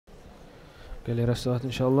Okay, let us start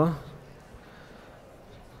inshallah.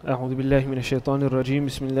 أعوذ بالله من الشيطان الرجيم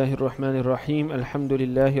بسم الله الرحمن الرحيم الحمد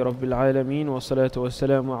لله رب العالمين والصلاة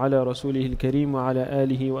والسلام على رسوله الكريم وعلى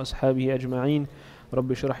آله وأصحابه أجمعين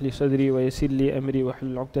رب اشرح لي صدري ويسر لي أمري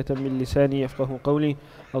واحلل عقدة من لساني يفقه قولي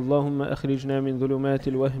اللهم أخرجنا من ظلمات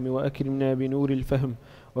الوهم وأكرمنا بنور الفهم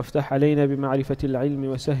وافتح علينا بمعرفة العلم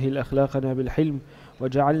وسهل أخلاقنا بالحلم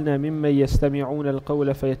وجعلنا ممن يستمعون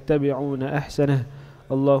القول فيتبعون أحسنه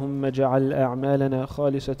اللهم اجعل أعمالنا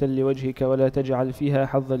خالصة لوجهك ولا تجعل فيها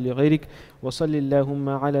حظا لغيرك وصل اللهم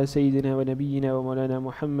على سيدنا ونبينا ومولانا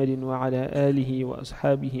محمد وعلى آله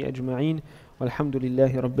وأصحابه أجمعين والحمد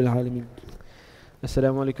لله رب العالمين.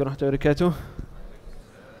 Assalamu alaikum wa rahmatullahi wa barakatuh.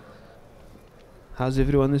 How's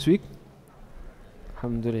everyone this week?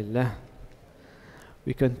 Alhamdulillah.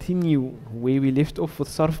 We continue where we left off with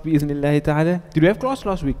Sarf bi'iznillahi ta'ala. Did we have class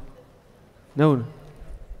last week? No.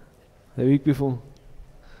 The week before.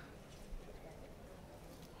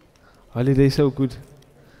 Holiday so good.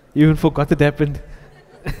 You even forgot it happened.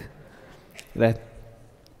 Right.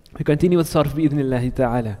 We continue with Sarf bi'idhnillahi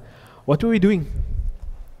ta'ala. What were we doing?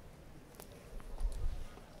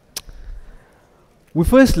 We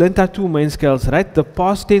first learned our two main scales, right? The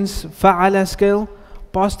past tense fa'ala scale.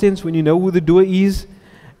 Past tense when you know who the doer is.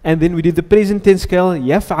 And then we did the present tense scale,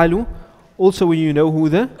 yaf'alu. Also when you know who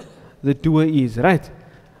the doer is, right?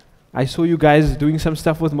 I saw you guys doing some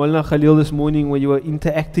stuff with Maulana Khalil this morning where you were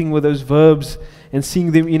interacting with those verbs and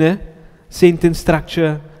seeing them in a sentence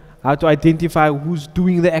structure, how to identify who's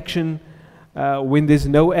doing the action when there's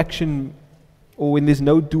no action or when there's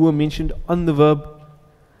no doer mentioned on the verb.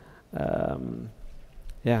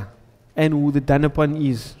 And who the done upon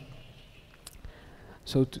is.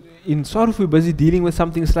 So in Sarf we're busy dealing with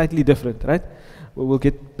something slightly different, right? We'll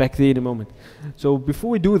get back there in a moment. So before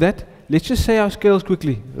we do that, let's just say our scales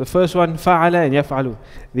quickly. The first one, fa'ala and yaf'alu.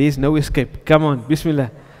 There is no escape. Come on,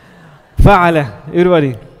 bismillah. Fa'ala,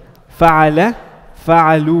 everybody. Fa'ala,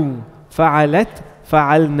 fa'alu, fa'alat,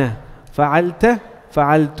 fa'alna, fa'alta,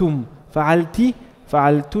 fa'altum, fa'alti,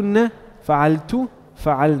 fa'altunna, fa'altu,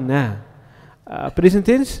 fa'alna. Present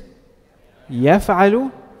tense,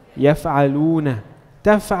 yaf'alu, yaf'aluna,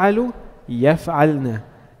 taf'alu, yaf'alna,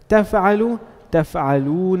 taf'alu,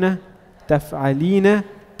 تفعلون تفعلين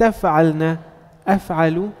تفعلنا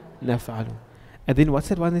أفعل نفعل. And then what's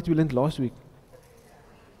that one that we learned last week?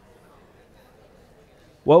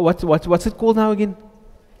 What's it called now again?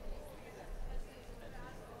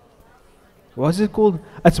 What's it called?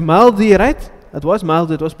 It's maldi, right? It was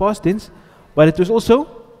maldi, it was past tense. But it was also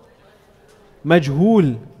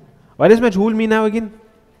majhul. What does majhul mean now again?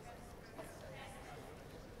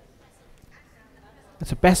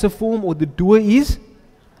 It's a passive form or the doer is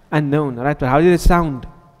unknown, right? But how did it sound?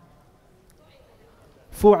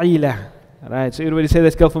 Fu'ila. Right, so everybody say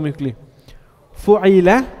that scale for me quickly.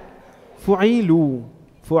 Fu'ila, fu'ilu,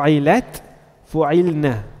 fu'ilat,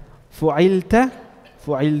 fu'ilna, fu'ilta,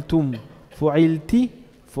 fu'iltum, fu'ilti,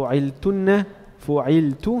 fu'iltunna,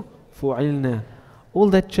 fu'iltu, fu'ilna. All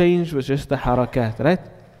that change was just the harakat, right?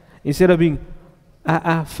 Instead of being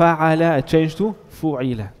fa'ala, it changed to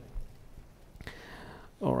fu'ila.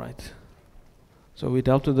 Alright. So we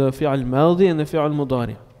dealt with the fi'al maldi and the fi'al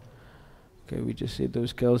mudari. Okay, we just said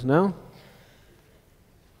those scales now.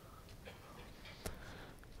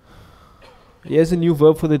 Here's a new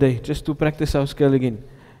verb for the day, just to practice our scale again.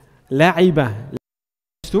 La'iba.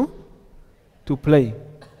 To play.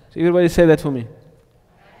 So everybody say that for me.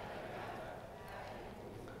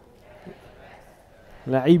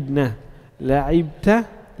 La'ibna. La'ibta.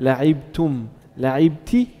 La'ibtum.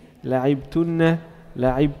 La'ibti. La'ibtunna.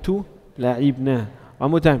 لعبت لعبنا.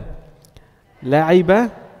 One more time. لعب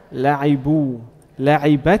لعبوا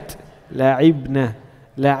لعبت لعبنا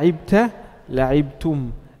لعبت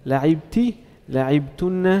لعبتم لعبتي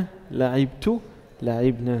لعبتن لعبت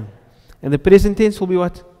لعبنا. And the present tense will be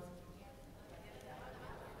what?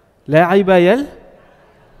 لعب يلعب.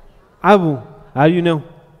 How do you know?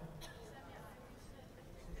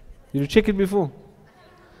 Did you check it before?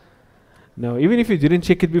 No, even if you didn't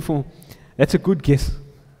check it before, that's a good guess.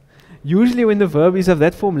 Usually when the verb is of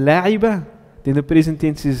that form, la'iba, then the present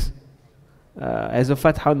tense is as a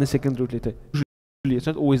fatha on the second root letter. Usually, it's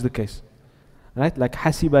not always the case. Right? Like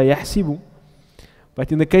hasiba yahsibu.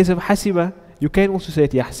 But in the case of hasiba, you can also say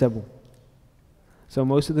it yahsabu. So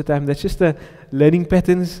most of the time, that's just a learning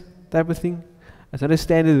patterns type of thing. It's not a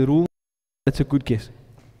standard rule. That's a good guess.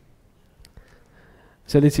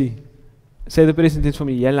 So let's see. Say the present tense for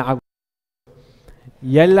me. Yal'abu.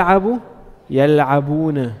 Yal'abu.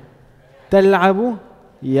 يلعبون تلعب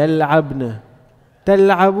يلعبن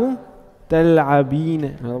تلعب تلعبين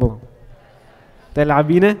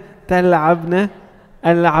تلعبين تلعبن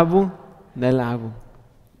ألعب نلعب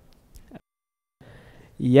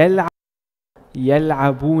يلعب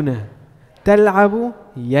يلعبون تلعب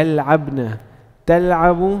يلعبن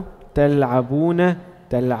تلعب تلعبون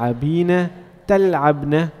تلعبين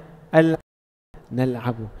تلعبن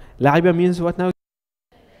نلعب. لعب means what now?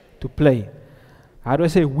 To play. How do I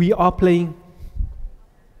say we are playing?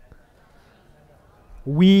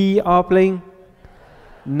 We are playing.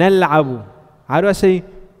 نلعب. How do I say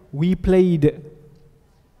we played?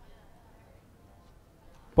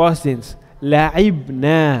 Past tense.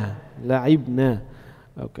 لعبنا. لعبنا.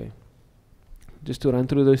 Okay. Just to run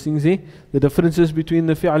through those things here. The differences between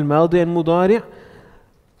the fi'al maldi and mudari'.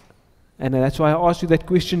 And that's why I asked you that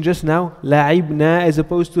question just now. لعبنا as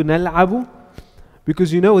opposed to نلعب.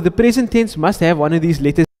 Because you know the present tense must have one of these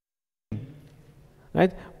letters.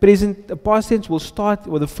 Right? Past tense will start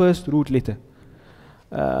with the first root letter.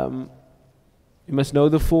 You must know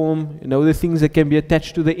the form, you know the things that can be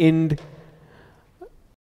attached to the end.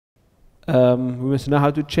 We must know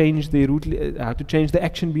how to change the how to change the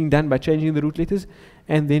action being done by changing the root letters,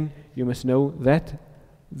 and then you must know that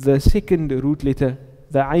the second root letter,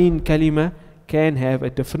 the ayn kalima, can have a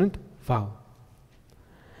different vowel.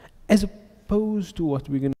 As opposed to what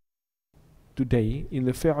we're going to do today in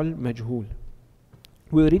the fi'al majhul.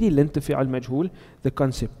 We already learnt the fi'al majhul, the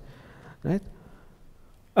concept. Right?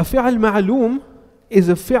 A fi'al ma'loom is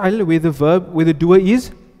a fi'al where the verb, where the doer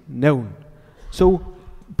is known. So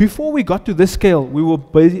before we got to this scale, we were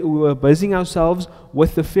busying ourselves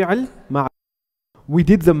with the fi'al ma'loom. We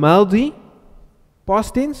did the maldi,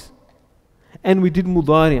 past tense, and we did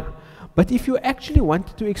mudari'. But if you actually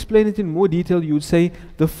wanted to explain it in more detail, you would say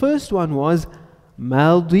the first one was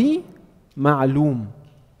maldi ma'loom.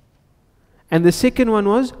 And the second one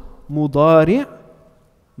was mudari'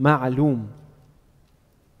 ma'loom.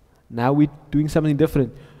 Now we're doing something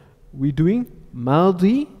different. We're doing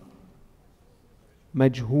maldi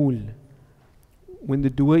majhul, when the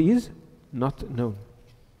doer is not known.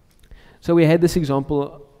 So we had this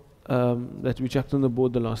example that we checked on the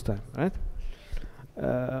board the last time, right?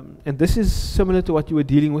 And this is similar to what you were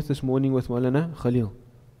dealing with this morning with Maulana Khalil.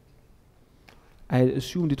 I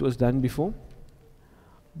assumed it was done before,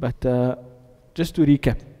 but just to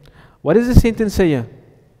recap, what does the sentence say here?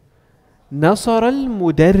 نصر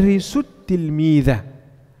المدرس التلميذ.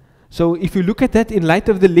 So if you look at that in light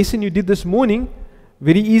of the lesson you did this morning,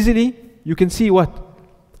 very easily you can see what?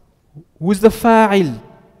 Who's the fa'il?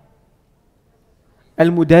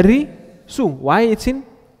 Al-mudarrisu. Why it's in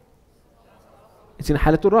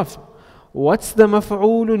حالة الرفع. What's the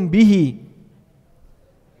مفعول به?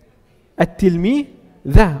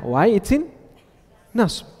 التلميذ. Why it's in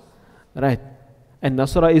nasb. Right. And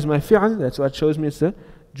nasra is my fi'al. That's what shows me it's the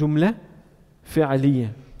jumla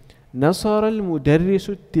fi'aliyya. نصر المدرس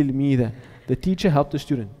التلميذ. The teacher helped the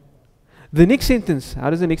student. The next sentence, how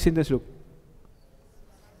does the next sentence look?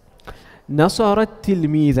 نصر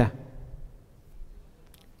التلميذ.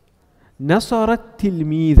 نصر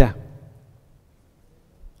التلميذ.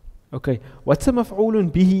 Okay, what's the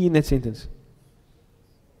مفعول به in that sentence?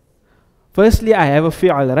 Firstly, I have a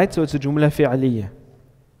fi'al, right? So it's a jumla fi'aliyya.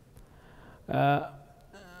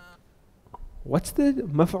 What's the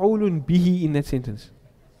مفعول به in that sentence?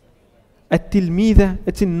 التلميذ,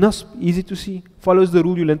 it's in nasb, easy to see. Follows the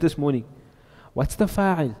rule you learned this morning. What's the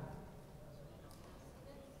fa'il?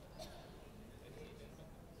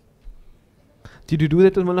 Did you do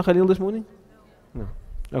that with Mullah Khalil this morning? No.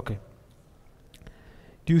 Okay.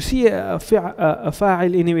 Do you see a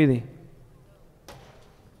fa'il anywhere there?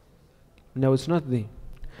 No, it's not there.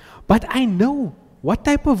 But I know what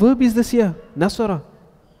type of verb is this here? Nasara.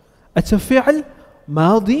 It's a fi'al,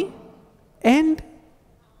 maldi, and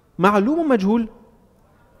ma'loom or majhul?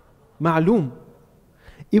 Ma'loom.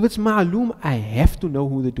 If it's ma'loom, I have to know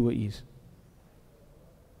who the doer is.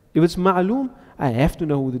 If it's ma'loom, I have to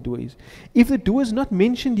know who the doer is. If the doer is not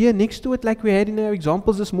mentioned here next to it like we had in our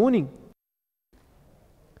examples this morning,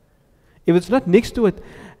 if it's not next to it,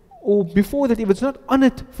 or before that, if it's not on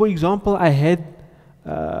it, for example, I had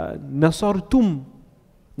nasartum.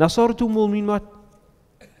 Nasartum will mean what?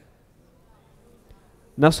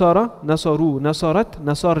 Nasara, nasaru, nasarat,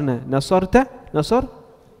 nasarna, nasarta,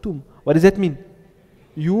 nasartum. What does that mean?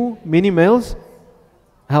 You, many males,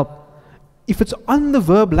 help. If it's on the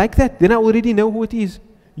verb like that, then I already know who it is.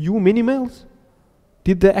 You, many males,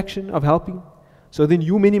 did the action of helping. So then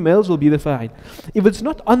you, many males, will be the fa'il. If it's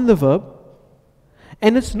not on the verb,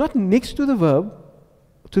 and it's not next to the verb,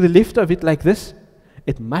 to the left of it like this,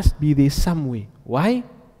 it must be there somewhere. Why?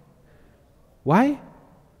 Why?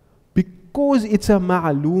 Because it's a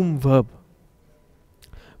ma'loom verb.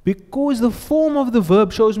 Because the form of the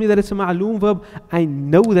verb shows me that it's a ma'loom verb, I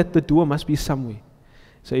know that the doer must be somewhere.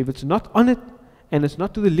 So if it's not on it, and it's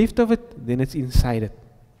not to the left of it, then it's inside it.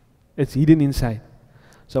 It's hidden inside.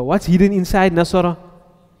 So what's hidden inside Nasara?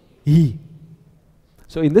 He.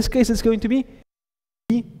 So in this case, it's going to be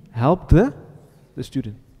he helped the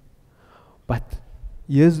student. But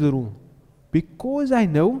here's the rule. Because I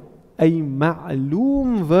know a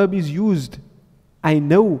ma'loom verb is used, I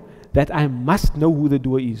know that I must know who the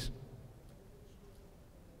doer is.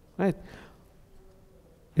 Right?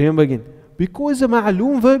 Remember again. Because a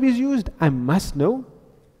ma'loom verb is used, I must know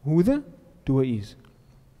who the doer is.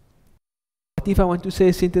 What if I want to say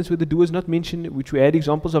a sentence where the doer is not mentioned, which we had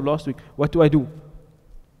examples of last week? What do?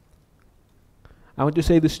 I want to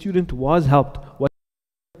say the student was helped. What?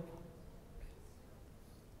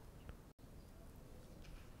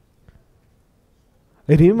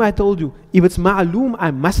 Remember I told you, if it's ma'loom,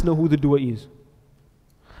 I must know who the doer is.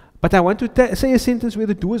 But I want to say a sentence where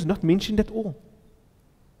the doer is not mentioned at all.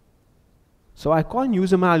 So I can't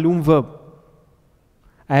use a ma'loom verb.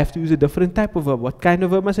 I have to use a different type of verb. What kind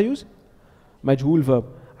of verb must I use? Majhool verb.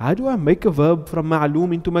 How do I make a verb from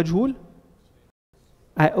ma'loom into majhool?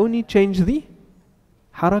 I only change the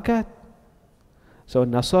harakat. So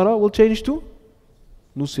nasara will change to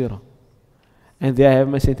nusira. And there I have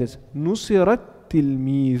my sentence. Nusirat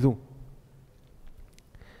tilmidhu.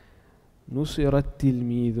 Nusirat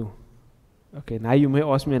tilmidhu. Okay, now you may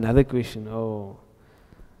ask me another question. Oh,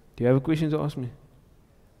 do you have a question to ask me?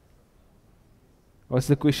 What's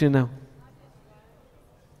the question now?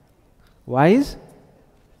 Why is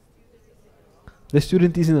the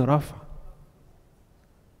student is in a rafa?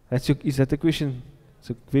 Is that the question? It's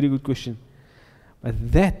a very good question.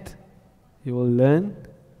 But that you will learn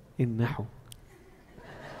in Nahu.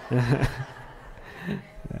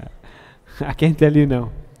 I can't tell you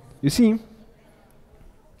now. You see,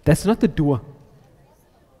 that's not the doer.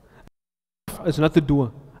 It's not the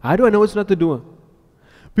doer. How do I know it's not the doer?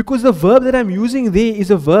 Because the verb that I'm using there is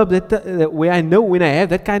a verb that where I know when I have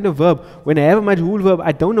that kind of verb, when I have a majhool verb,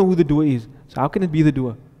 I don't know who the doer is. So how can it be the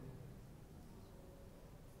doer?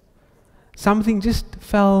 Something just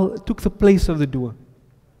took the place of the doer.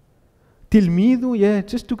 Tilmidu, yeah,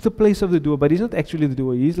 just took the place of the doer, but he's not actually the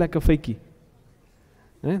doer. He's like a fakey.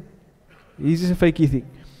 Right? He's just a fakey thing.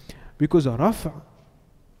 Because rafa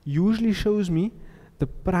usually shows me the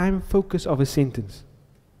prime focus of a sentence.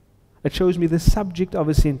 It shows me the subject of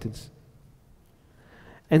a sentence.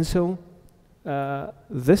 And so,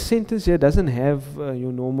 this sentence here doesn't have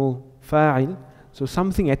your normal fa'il, so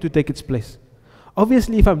something had to take its place.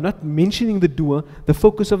 Obviously, if I'm not mentioning the doer, the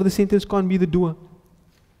focus of the sentence can't be the doer.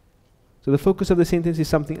 So the focus of the sentence is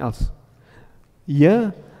something else.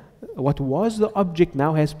 Here, what was the object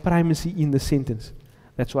now has primacy in the sentence.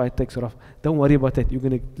 That's why it takes it off. Don't worry about that. You're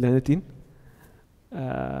going to learn it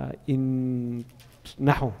in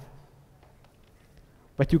Nahu.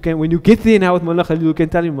 But you can, when you get there now with Mullah Khalil, you can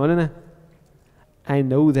tell him, Maulana, I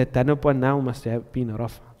know that Danapan now must have been a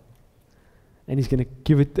Rafa. And he's going to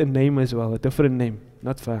give it a name as well, a different name,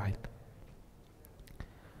 not Fa'il.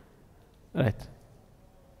 Right.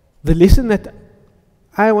 The lesson that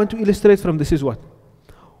I want to illustrate from this is what?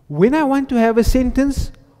 When I want to have a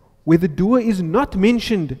sentence where the doer is not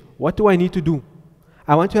mentioned, what do I need to do?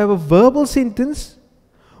 I want to have a verbal sentence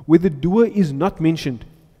where the doer is not mentioned.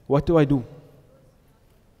 What do I do?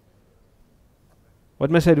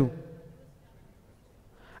 What must I do?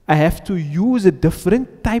 I have to use a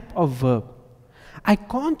different type of verb. I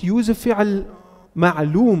can't use a fi'al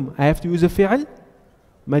ma'loom. I have to use a fi'al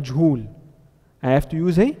majhool. I have to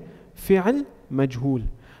use a fi'al majhool.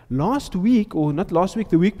 Last week, or not last week,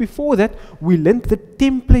 the week before that, we learned the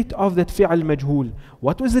template of that fi'al majhool.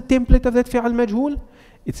 What was the template of that fi'al majhool?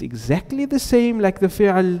 It's exactly the same like the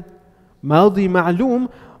fi'al maldi ma'loom,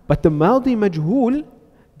 but the maldi majhool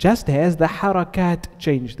just has the harakat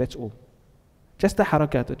changed, that's all. Just the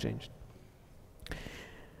harakat are changed.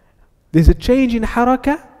 There's a change in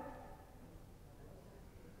harakah.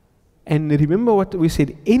 And remember what we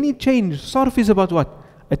said, any change, sarf is about what?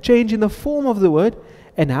 A change in the form of the word,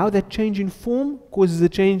 and how that change in form causes a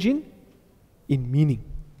change in meaning.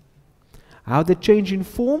 How the change in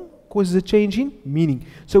form causes a change in meaning.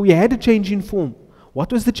 So we had a change in form.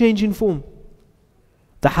 What was the change in form?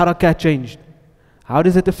 The harakat changed. How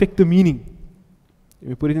does that affect the meaning? Let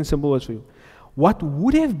me put it in simple words for you. What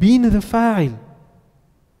would have been the fa'il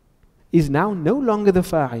is now no longer the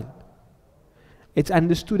fa'il. It's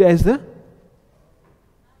understood as I'm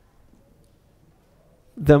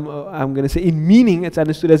going to say in meaning, it's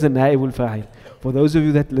understood as a na'ibul fa'il. For those of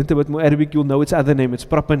you that learned a bit more Arabic, you'll know its other name, its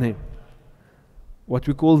proper name. What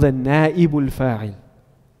we call the na'ibul fa'il.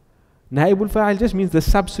 Naibul fa'il just means the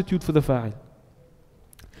substitute for the fa'il.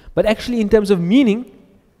 But actually in terms of meaning,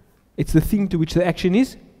 it's the thing to which the action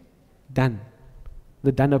is done.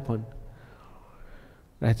 The done upon.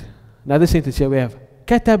 Right. Another sentence here we have.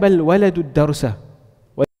 كتب الولد الدرس.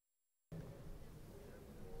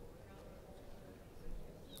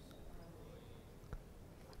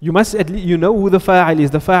 You must at least, you know who the fa'il is.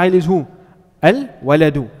 The fa'il is who?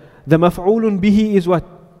 Al-waladu. The maf'ulun bihi is what?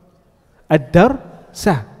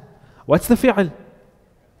 Ad-darsa. What's the fi'al?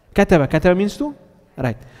 Kataba. Kataba means to?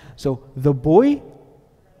 Right. So the boy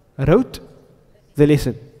wrote the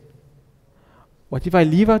lesson. What if I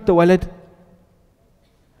leave out the walad?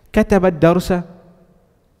 Kataba ad-darsa.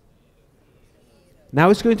 Now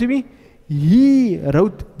it's going to be he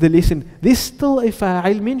wrote the lesson. There's still a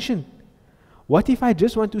fa'il mentioned. What if I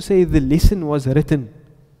just want to say the lesson was written?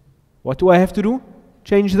 What do I have to do?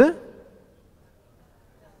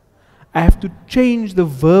 I have to change the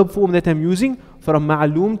verb form that I'm using from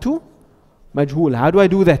ma'loom to majhul. How do I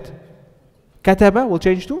do that? Kataba will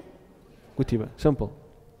change to kutiba. Simple.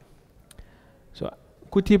 So,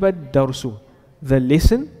 kutiba darsu. The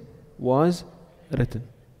lesson was written.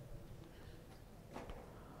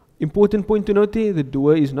 Important point to note here, the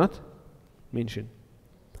dua is not mentioned.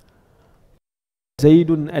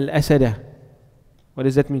 Zaydun al-Asada. What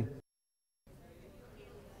does that mean?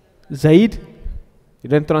 Zayd, you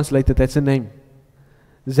don't translate it, that's a name.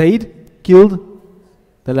 Zayd killed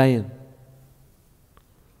the lion.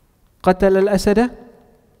 Qatal al-Asada.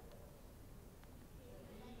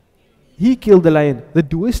 He killed the lion. The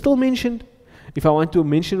dua is still mentioned. If I want to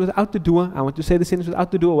mention without the dua, I want to say the sentence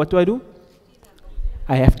without the dua, what do?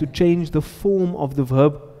 I have to change the form of the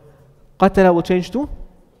verb. Qatala will change to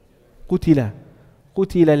qutila.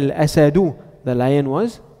 Qutila al-asadu. The lion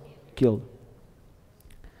was killed.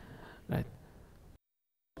 Right.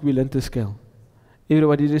 We learned the scale.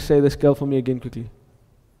 Everybody just say the scale for me again quickly.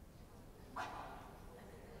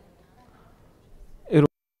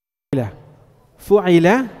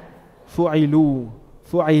 Fu'ila, fu'ilu,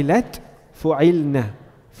 fu'ilat, fu'ilna,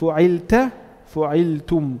 fu'ilta,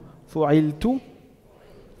 fu'iltum, fu'iltu,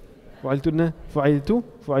 fu'iltunna, fu'iltu,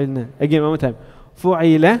 fu'ilna. Again, one more time.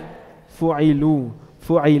 Fu'ila, fu'ilu,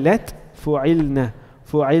 fu'ilat, fu'ilna,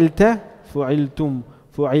 fu'ilta, fu'iltum,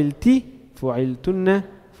 fu'ilti, fu'iltunna,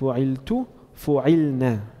 fu'iltu,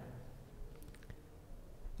 fu'ilna.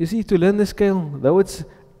 You see, to learn the scale, though it's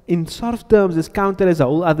in Sarf terms, it's counted as a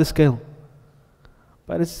whole other scale.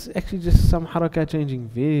 But it's actually just some haraka changing.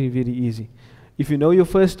 Very, very easy. If you know your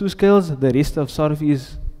first two scales, the rest of Sarf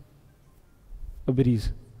is a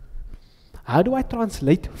breeze. How do I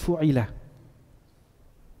translate fu'ila?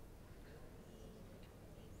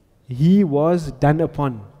 He was done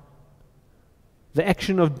upon. The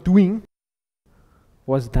action of doing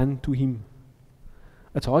was done to him.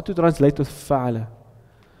 It's hard to translate with fa'ala.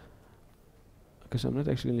 Because I'm not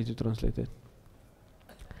actually going to translate it.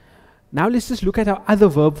 Now let's just look at our other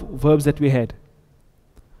verbs that we had.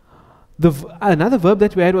 Another verb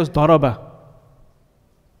that we had was daraba.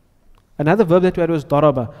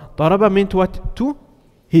 Daraba meant what? To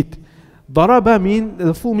hit.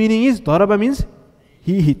 The full meaning is, daraba means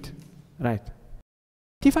he hit. Right.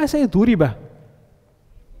 If I say duriba,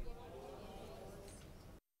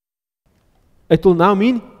 it will now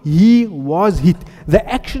mean he was hit. The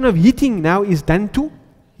action of hitting now is done to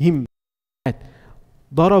him. Right.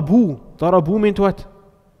 Darabu meant what?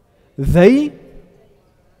 They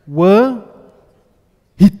were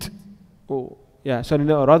hit.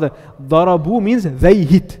 Darabu means they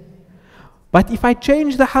hit. But if I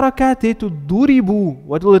change the harakat to duribu,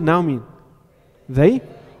 what will it now mean? They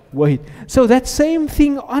were hit. So that same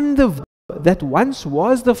thing on the verb that once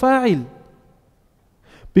was the fa'il.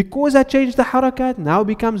 Because I changed the harakat, now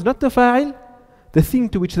becomes not the fa'il, the thing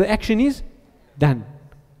to which the action is done.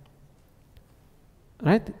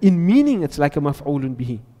 Right? In meaning, it's like a maf'ulun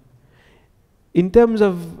bihi. In terms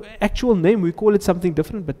of actual name, we call it something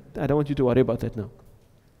different, but I don't want you to worry about that now.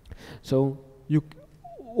 So,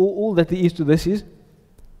 all that there is to this is,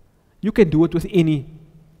 you can do it with any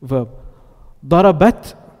verb.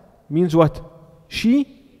 Darabat means what? She.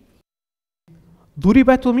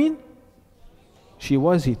 Duribat will mean she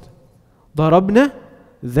was hit. Darabna,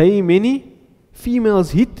 they many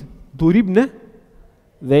females hit. Duribna,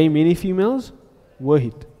 they many females were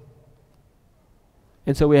hit.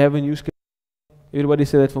 And so we have a new scale. Everybody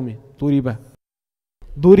say that for me. Duriba.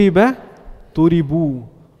 Duriba, duribu.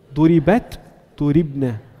 Duribat,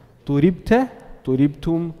 duribna. Duribta,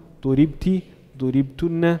 duribtum, duribti,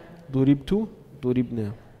 duribtunna, duribtu,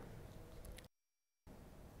 duribna.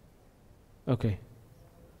 Okay.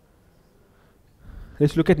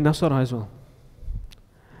 Let's look at Nasr as well.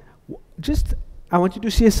 just, I want you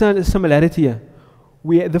to see a similarity here.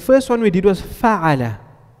 The first one we did was fa'ala,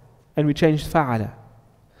 and we changed fa'ala.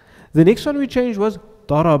 The next one we changed was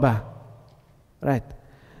daraba. Right.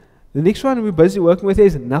 The next one we're busy working with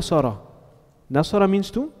is nasara. Nasara means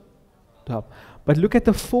to help. But look at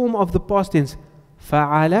the form of the past tense.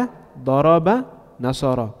 Fa'ala, daraba,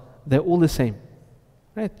 nasara. They're all the same.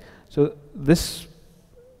 Right. So this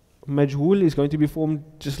majhul is going to be formed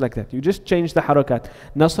just like that. You just change the harakat.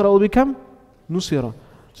 Nasara will become nusira.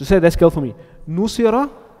 So say that scale for me. Nusira,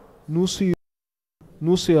 nusir,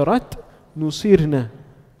 nusirat, nusirna,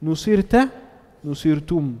 nusirta,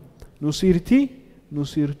 nusirtum, nusirti,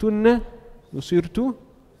 nusirtunna, nusirtu,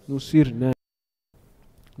 nusirna,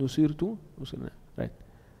 nusirtu, nusirna. Right.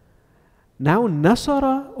 Now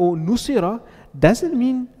nasara or nusira doesn't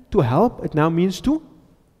mean to help. It now means to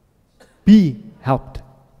be helped.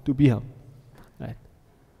 To be helped. Right.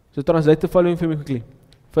 So translate the following for me quickly.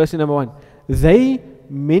 Firstly, number one. They,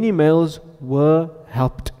 many males, were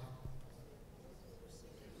helped.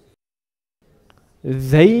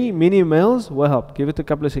 They, many males, were helped. Give it a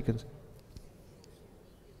couple of seconds.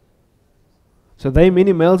 So they,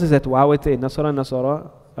 many males is that wawate, nasara, nasara,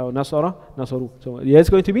 nasara, nasaru. So here it's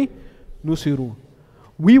going to be nusiru.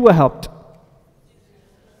 We were helped.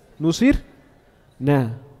 Nusir? Na.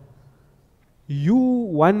 You,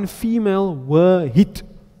 one female, were hit.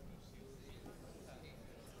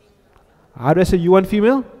 How do I say you, one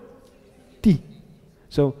female? Ti.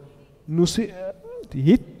 So, nusir,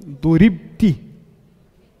 hit, durib, ti.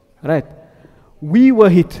 Right. We were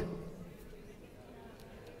hit.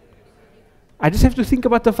 I just have to think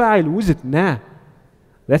about the fa'il. Who is it? Nah.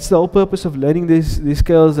 That's the whole purpose of learning these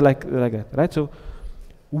skills like that. Right? So,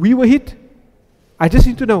 we were hit. I just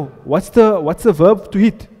need to know, what's the verb to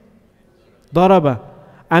hit? Daraba.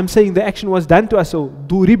 I'm saying the action was done to us, so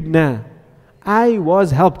duribna. I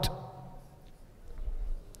was helped.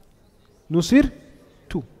 Nusir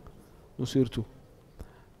tu. Nusir tu.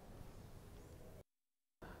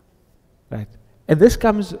 Right. And this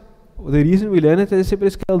comes, the reason we learn it as a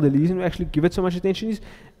separate scale, the reason we actually give it so much attention is,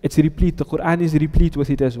 it's replete. The Quran is replete with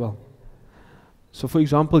it as well. So for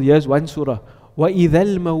example, here's one surah.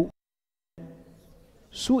 وَإِذَا الْمَوْءُ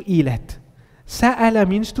سُئِلَتْ. Sa'ala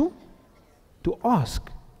means to ask.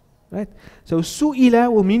 Right? So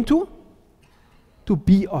su'ila will mean to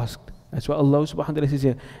be asked. That's what Allah subhanahu wa ta'ala says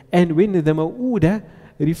here. And when the maw'uda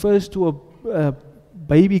refers to a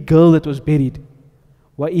baby girl that was buried.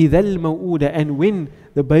 وَإِذَا الْمَوْءُودَ. And when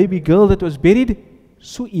the baby girl that was buried,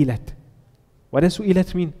 su'ilat. What does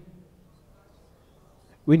su'ilat mean?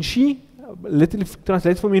 When she, literally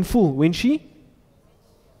translate for me in full, when she,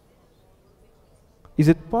 is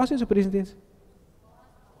it past tense or present tense?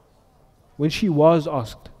 When she was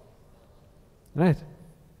asked. Right.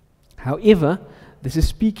 However, this is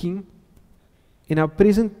speaking in our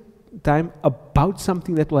present time about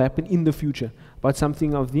something that will happen in the future, about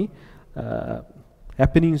something of the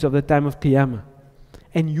happenings of the time of Qiyamah.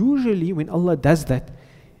 And usually when Allah does that,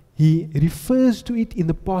 He refers to it in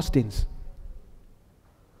the past tense.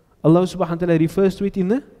 Allah subhanahu wa ta'ala refers to it in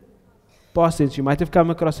the past tense. You might have come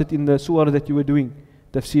across it in the surah that you were doing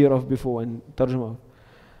tafsir of before and tarjumah of.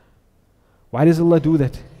 Why does Allah do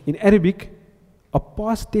that? In Arabic, a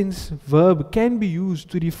past tense verb can be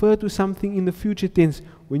used to refer to something in the future tense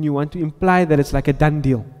when you want to imply that it's like a done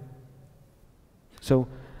deal. So,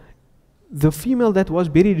 the female that was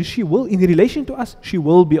buried, she will, in relation to us, she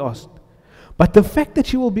will be asked. But the fact that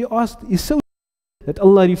she will be asked is so that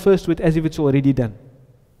Allah refers to it as if it's already done.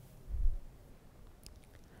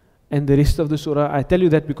 And the rest of the surah, I tell you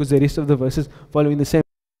that because the rest of the verses follow in the same.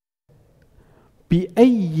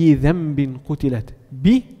 بِأَيِّ ذَنْبٍ قُتِلَتْ.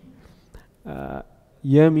 Bi,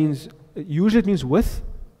 here means, usually it means with.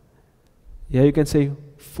 Here you can say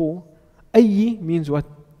for. Ayyi means what?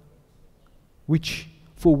 Which.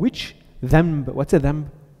 For which dhanb. What's a dhanb?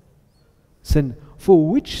 Sin. For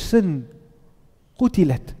which sin?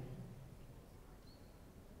 قُتِلَتْ.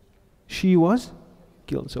 She was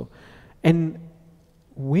killed. So, and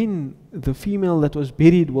when the female that was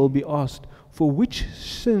buried will be asked for which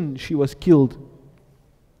sin she was killed.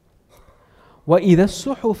 وَإِذَا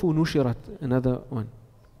الصُّحُفُ نُشِرَتْ. Another one.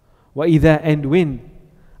 وَإِذَا, and when.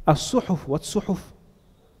 الصُّحُف. What's suhuf?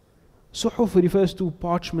 Suhuf refers to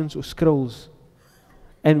parchments or scrolls.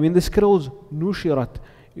 And when the scrolls nushirat,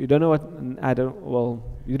 you don't know what,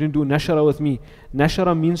 you didn't do nashara with me.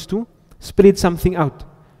 Nashara means to spread something out.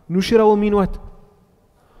 Nushira will mean what?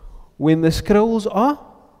 When the scrolls are,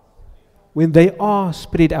 when they are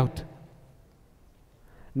spread out.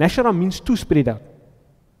 Nashara means to spread out.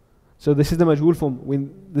 So this is the majhul form,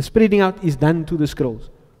 when the spreading out is done to the scrolls.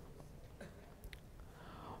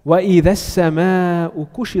 وَإِذَا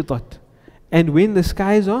السَّمَاءُ كُشِطَتْ. And when the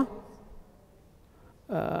skies are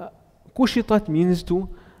kushitat means to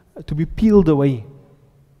be peeled away.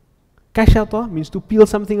 Kashata means to peel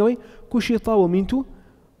something away. Kushita will mean to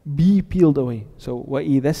be peeled away. So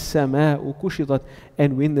وَإِذَا السَّمَاءُ كُشِطَتْ.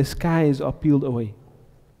 And when the skies are peeled away.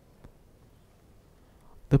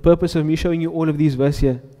 The purpose of me showing you all of these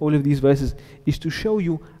verses, is to show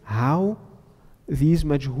you how these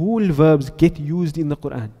majhul verbs get used in the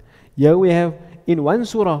Quran. Here we have in one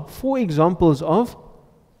surah 4 examples of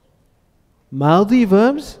Madi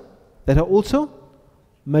verbs that are also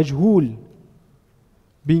majhul,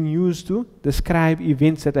 being used to describe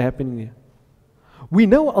events that are happening there. We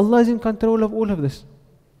know Allah is in control of all of this.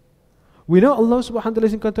 We know Allah subhanahu wa ta'ala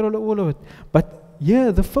is in control of all of it. But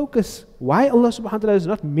yeah, the focus, why Allah subhanahu wa ta'ala is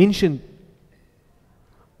not mentioned?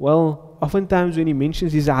 Well, oftentimes when He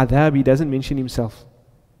mentions His adhab, He doesn't mention Himself.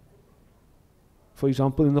 For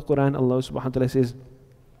example, in the Quran, Allah subhanahu wa ta'ala says,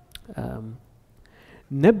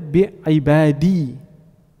 Nabbi ibadi,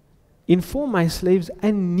 inform my slaves,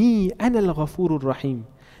 anni ana al-ghafurur rahim,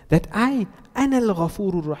 that I, ana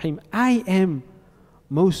al-ghafurur rahim, I am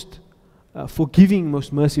most forgiving,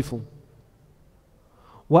 most merciful.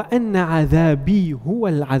 Wa anna adhabi huwa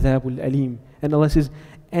al-adhabul alim. And Allah says,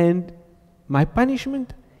 and my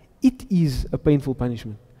punishment, it is a painful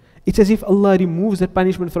punishment. It's as if Allah removes that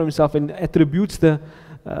punishment from Himself and attributes the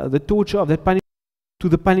torture of that punishment to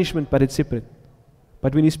the punishment, but it's separate.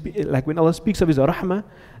 But when when Allah speaks of His rahmah,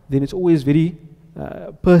 then it's always very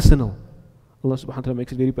personal. Allah subhanahu wa ta'ala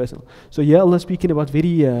makes it very personal. So here Allah speaking about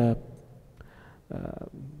very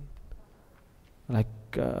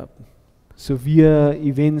severe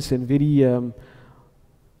events and very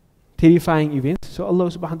terrifying events. So Allah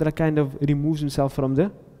subhanahu wa ta'ala kind of removes Himself from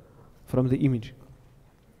the image.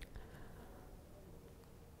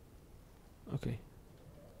 Okay.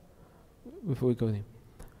 Before we go there.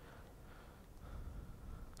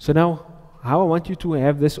 So now, how I want you to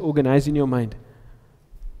have this organized in your mind.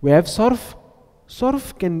 We have Sarf.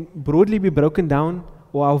 Sarf can broadly be broken down,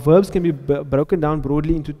 or our verbs can be broken down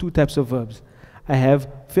broadly into 2 types of verbs. I have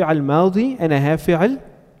fi'al madi and I have fi'al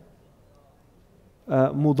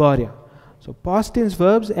mudari'. So past tense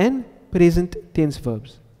verbs and present tense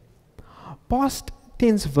verbs. Past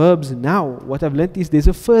tense verbs now, what I've learned is there's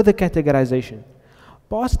a further categorization.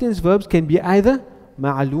 Past tense verbs can be either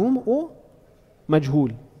ma'aloom or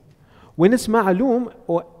majhul. When it's ma'aloom,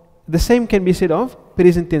 or the same can be said of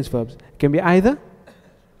present tense verbs. It can be either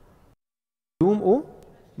ma'aloom or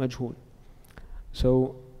majhul.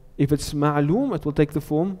 So if it's ma'aloom, it will take the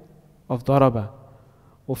form of daraba,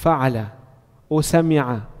 or fa'ala, or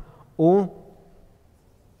sami'a, or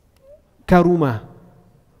karuma.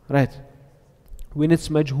 Right? When it's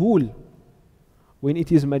majhul, when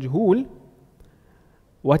it is majhul,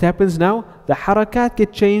 what happens now? The harakat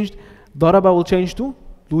get changed. Daraba will change to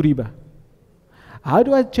duriba. How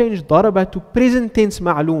do I change daraba to present tense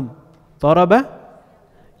ma'loom? Daraba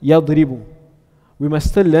yadribu. We must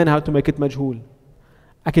still learn how to make it majhul.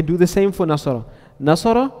 I can do the same for nasara.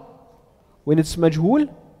 Nasara, when it's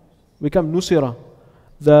majhul, become nusira.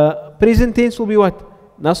 The present tense will be what?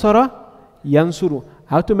 Nasara yansuru.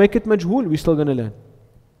 How to make it majhul? We're still going to learn.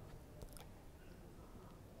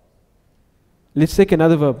 Let's take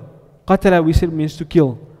another verb. Qatala, we said, means to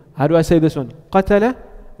kill. How do I say this one? Qatala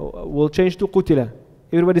will change to qutila.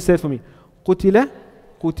 Everybody say it for me. Qutila,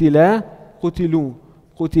 qutila, qutilu,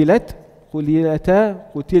 qutilat,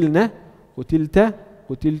 qulilata, qutilna, qutilta,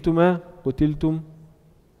 qutiltuma, qutiltum.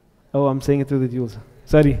 Oh, I'm saying it through the jewels.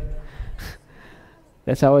 Sorry.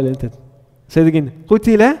 That's how I learned it. Say it again.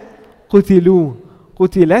 Qutila, qutilu,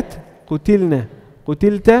 qutilat, qutilna,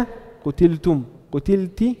 qutilta, qutiltum,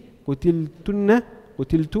 qutilti, qutiltunna,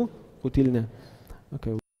 qutiltu, qutilna.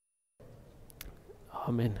 Okay.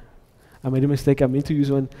 Oh man, I made a mistake. I meant to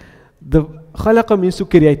use one. The khalaqa means to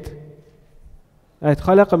create. Right,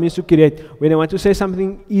 khalaqa means to create. When I want to say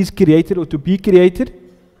something is created or to be created,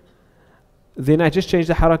 then I just change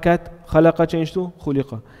the harakat. Khalaqa change to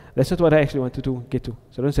khuliqa. That's not what I actually wanted to get to.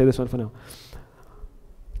 So don't say this one for now.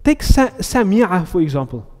 Take sami'a for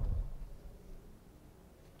example.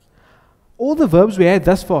 All the verbs we had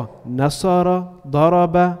thus far, nasara,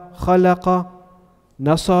 daraba, khalaqa,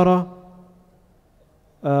 nasara,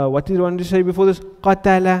 what did I want to say before this?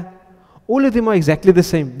 Qatala. All of them are exactly the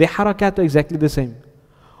same. Their harakat are exactly the same.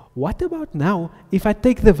 What about now if I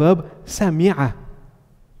take the verb sami'a?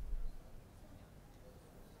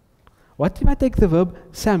 What if I take the verb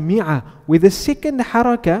sami'a, where the second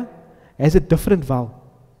haraka has a different vowel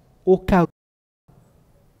or cow?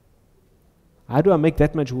 How do I make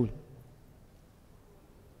that majhul?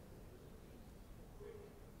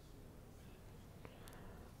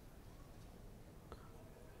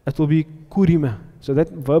 it will be kurima. So that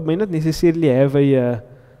verb may not necessarily have a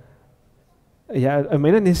it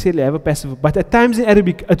may not necessarily have a passive, but at times in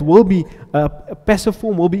Arabic it will be a passive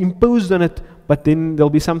form will be imposed on it, but then there'll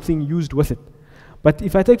be something used with it. But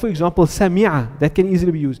if I take for example sami'a, that can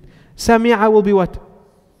easily be used. Sami'a will be what?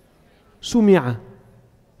 Sumi'a.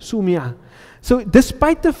 Sumi'a. So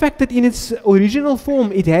despite the fact that in its original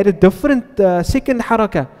form it had a different second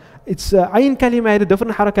haraka, its ayn kalima had a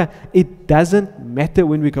different haraka, it doesn't matter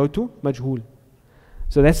when we go to majhul.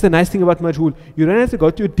 So that's the nice thing about majhul. You don't have to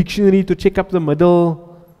go to a dictionary to check up the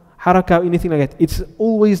middle haraka or anything like that. It's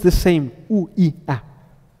always the same. U-I-A.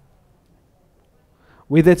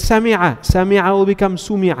 Whether it's sami'a, sami'a will become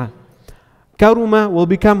sumi'a. Karuma will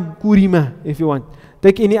become kurima if you want.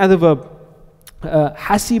 Take any other verb.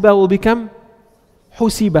 Hasiba will become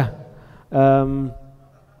husiba.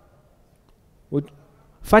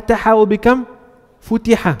 Fataha will become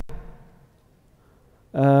futiha.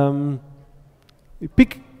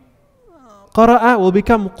 Pick qara'a will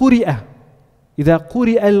become quri'a. إذا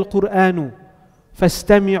قرئ القرآن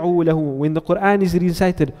فاستمعوا له. When the Quran is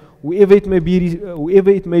recited, whoever it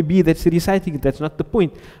may be that's reciting it, that's not the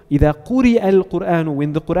point. إذا قرئ القرآن,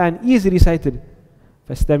 when the Quran is recited,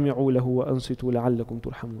 فاستمعوا له وأنصتوا لعلكم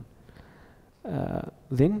ترحمون.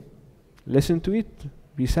 Then listen to it,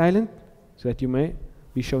 be silent, so that you may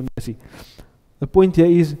be shown mercy. The point here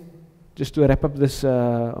is, just to wrap up this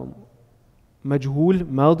majhul,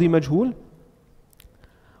 maldi majhul,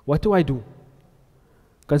 what do I do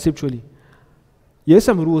conceptually? Here's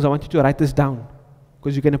some rules. I want you to write this down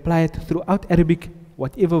because you can apply it throughout Arabic,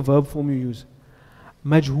 whatever verb form you use.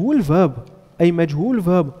 Majhul verb, a majhul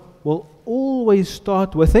verb will always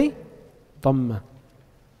start with a dhamma.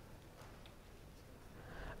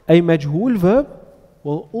 A majhul verb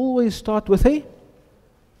will always start with a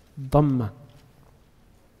dhamma.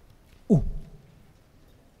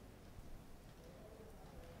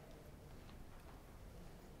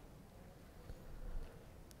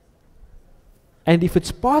 And if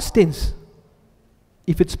it's past tense,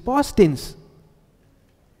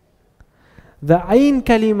 the ayn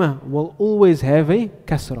kalima will always have a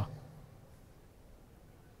kasra.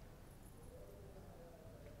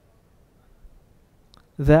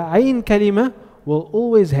 The ayn kalima will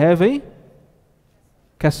always have a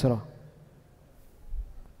kasra.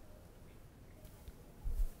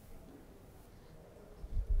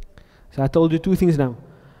 So I told you two things now.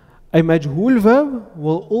 A majhul verb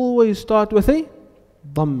will always start with a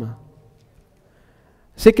dhamma.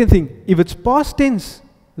 Second thing, if it's past tense,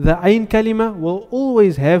 the ayn kalima will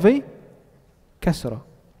always have a kasra.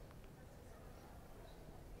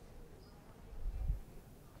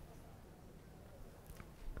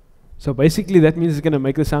 So basically that means it's going to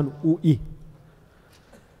make the sound ui.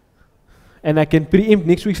 And I can preempt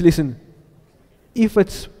next week's lesson. If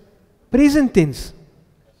it's present tense,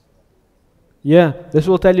 yeah, this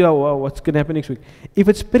will tell you what's going to happen next week. If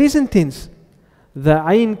it's present tense, the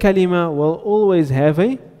ayn kalima will always have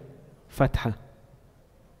a fatha.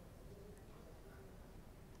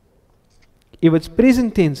 If it's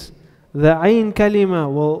present tense, the ayn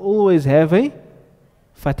kalima will always have a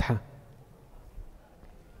fatha.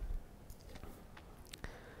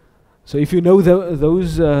 So if you know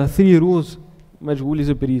those three rules, majhul is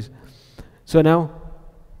a breeze. So now,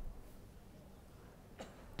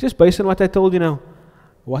 just based on what I told you now,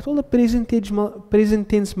 what will the present tense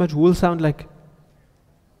majhul sound like?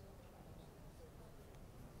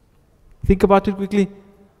 Think about it quickly.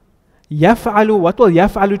 Yaf'alu, what will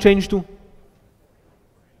yaf'alu change to?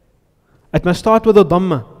 It must start with a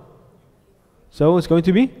dhamma. So it's going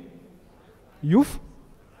to be yuf.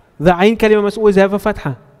 The ayn kalima must always have a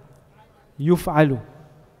fatha. Yuf'alu.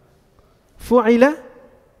 Fu'ila.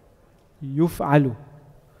 Yuf'alu.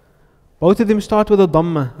 Both of them start with a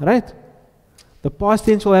dhamma, right? The past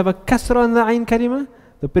tense will have a kasra on the ayn kalima.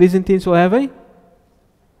 The present tense will have a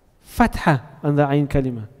fatha on the ayn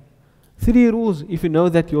kalima. Three rules. If you know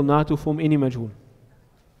that, you'll know how to form any majhul.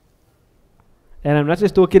 And I'm not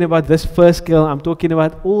just talking about this first skill, I'm talking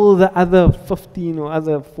about all the other 15 or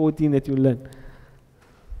other 14 that you learn.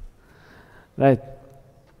 Right?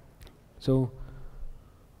 So,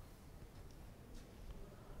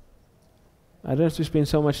 I don't have to spend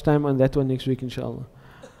so much time on that one next week, inshallah.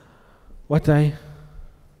 What I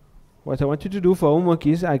want you to do for homework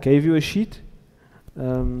is, I gave you a sheet.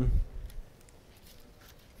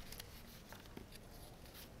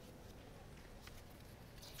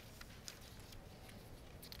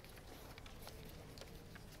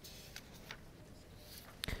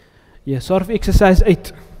 Yeah, Sarf exercise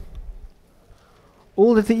 8.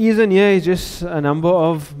 All that there is in here is just a number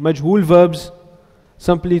of majhul verbs.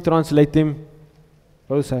 Simply translate them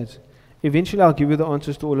Both sides. Eventually I'll give you the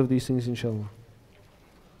answers to all of these things, inshallah.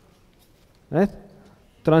 Right?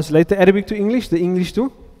 Translate the Arabic to English, the English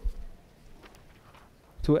to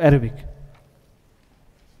Arabic.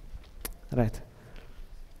 Right.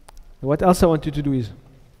 What else I want you to do is,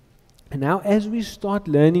 now as we start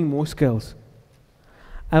learning more skills,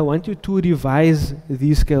 I want you to revise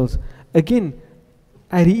these skills. Again,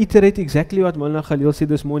 I reiterate exactly what Maulana Khalil said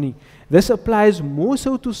this morning. This applies more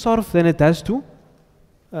so to Sarf than it does to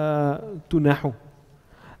Nahu.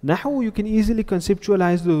 Nahu, you can easily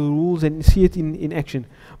conceptualize the rules and see it in action.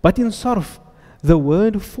 But in Sarf, the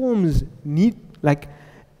word forms need, like,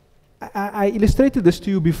 I illustrated this to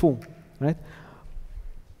you before, right?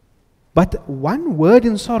 But one word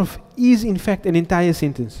in Sarf is in fact an entire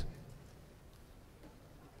sentence.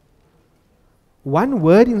 One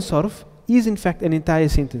word in Sarf is in fact an entire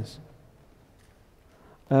sentence.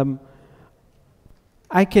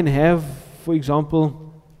 I can have, for example,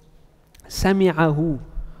 Sami'ahu.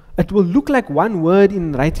 It will look like one word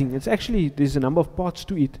in writing. It's actually, there's a number of parts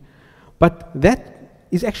to it. But that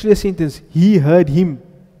is actually a sentence. He heard him.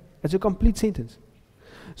 That's a complete sentence.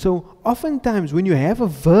 So oftentimes when you have a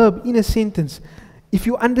verb in a sentence, if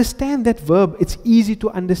you understand that verb, it's easy to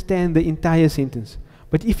understand the entire sentence.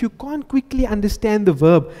 But if you can't quickly understand the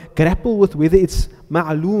verb, grapple with whether it's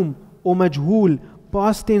ma'loom or majhul,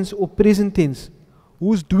 past tense or present tense,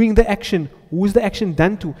 who's doing the action, who's the action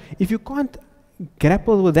done to. If you can't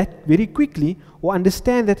grapple with that very quickly or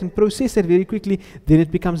understand that and process that very quickly, then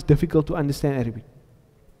it becomes difficult to understand Arabic.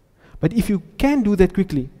 But if you can do that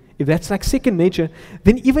quickly, if that's like second nature,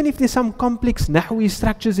 then even if there's some complex nahwi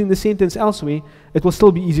structures in the sentence elsewhere, it will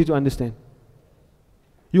still be easy to understand.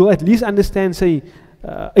 You'll at least understand, say,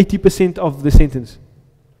 80% of the sentence.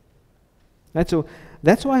 Right? So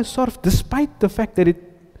that's why Sarf, despite the fact that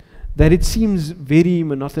it seems very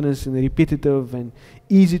monotonous and repetitive and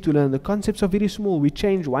easy to learn, the concepts are very small. We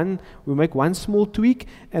make one small tweak,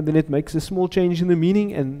 and then it makes a small change in the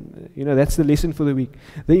meaning, and that's the lesson for the week.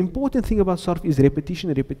 The important thing about Sarf is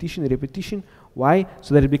repetition, repetition, repetition. Why?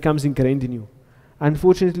 So that it becomes ingrained in you.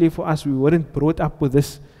 Unfortunately for us, we weren't brought up with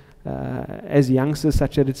this as youngsters,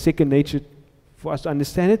 such that it's second nature for us to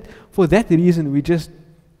understand it. For that reason, we just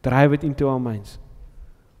drive it into our minds.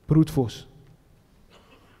 Brute force.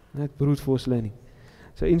 Not brute force learning.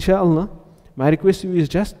 So inshallah, my request to you is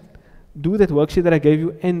just do that worksheet that I gave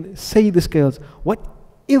you and say the scales.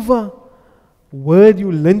 Whatever word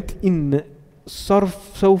you learnt in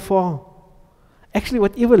Sarf so far, actually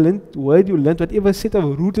whatever word you learnt, whatever set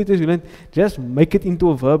of root letters you learnt, just make it into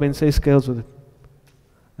a verb and say scales with it.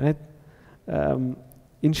 Right?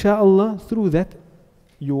 Inshallah, through that,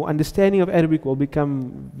 your understanding of Arabic will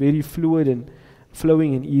become very fluid and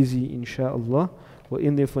flowing and easy, inshallah. We're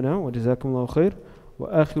in there for now. وَجَزَاكُمْ اللَّهُ خَيْرٌ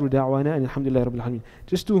وَآخِرُ دَعْوَانَا أَنِ الْحَمْدُ لِلَّهِ رَبِّ الْعَالَمِينَ.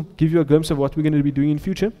 Just to give you a glimpse of what we're going to be doing in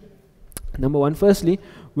future. Number one, firstly,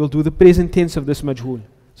 we'll do the present tense of this majhul.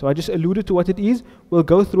 So I just alluded to what it is. We'll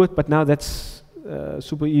go through it, but now that's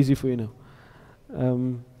super easy for you now.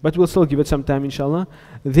 But we'll still give it some time, inshallah.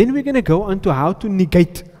 Then we're going to go on to how to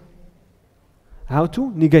negate. How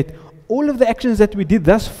to negate. All of the actions that we did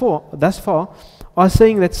thus far are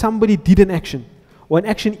saying that somebody did an action, or an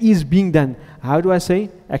action is being done. How do I say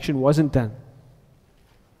action wasn't done?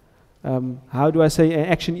 How do I say an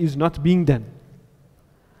action is not being done?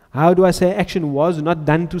 How do I say action was not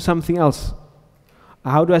done to something else?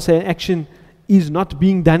 How do I say an action is not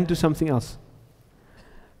being done to something else?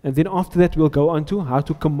 And then after that we'll go on to how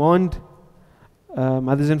to command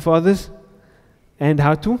mothers and fathers, and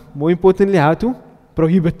how to, more importantly, how to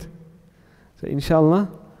prohibit. So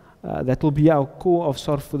inshallah, that will be our core of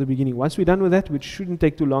Sarf for the beginning. Once we're done with that, which shouldn't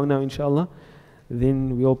take too long now, inshallah,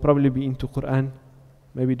 then we'll probably be into Quran,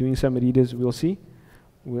 maybe doing some readers, we'll see.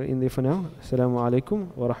 We're in there for now. Assalamu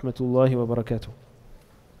alaikum wa rahmatullahi wa barakatuh.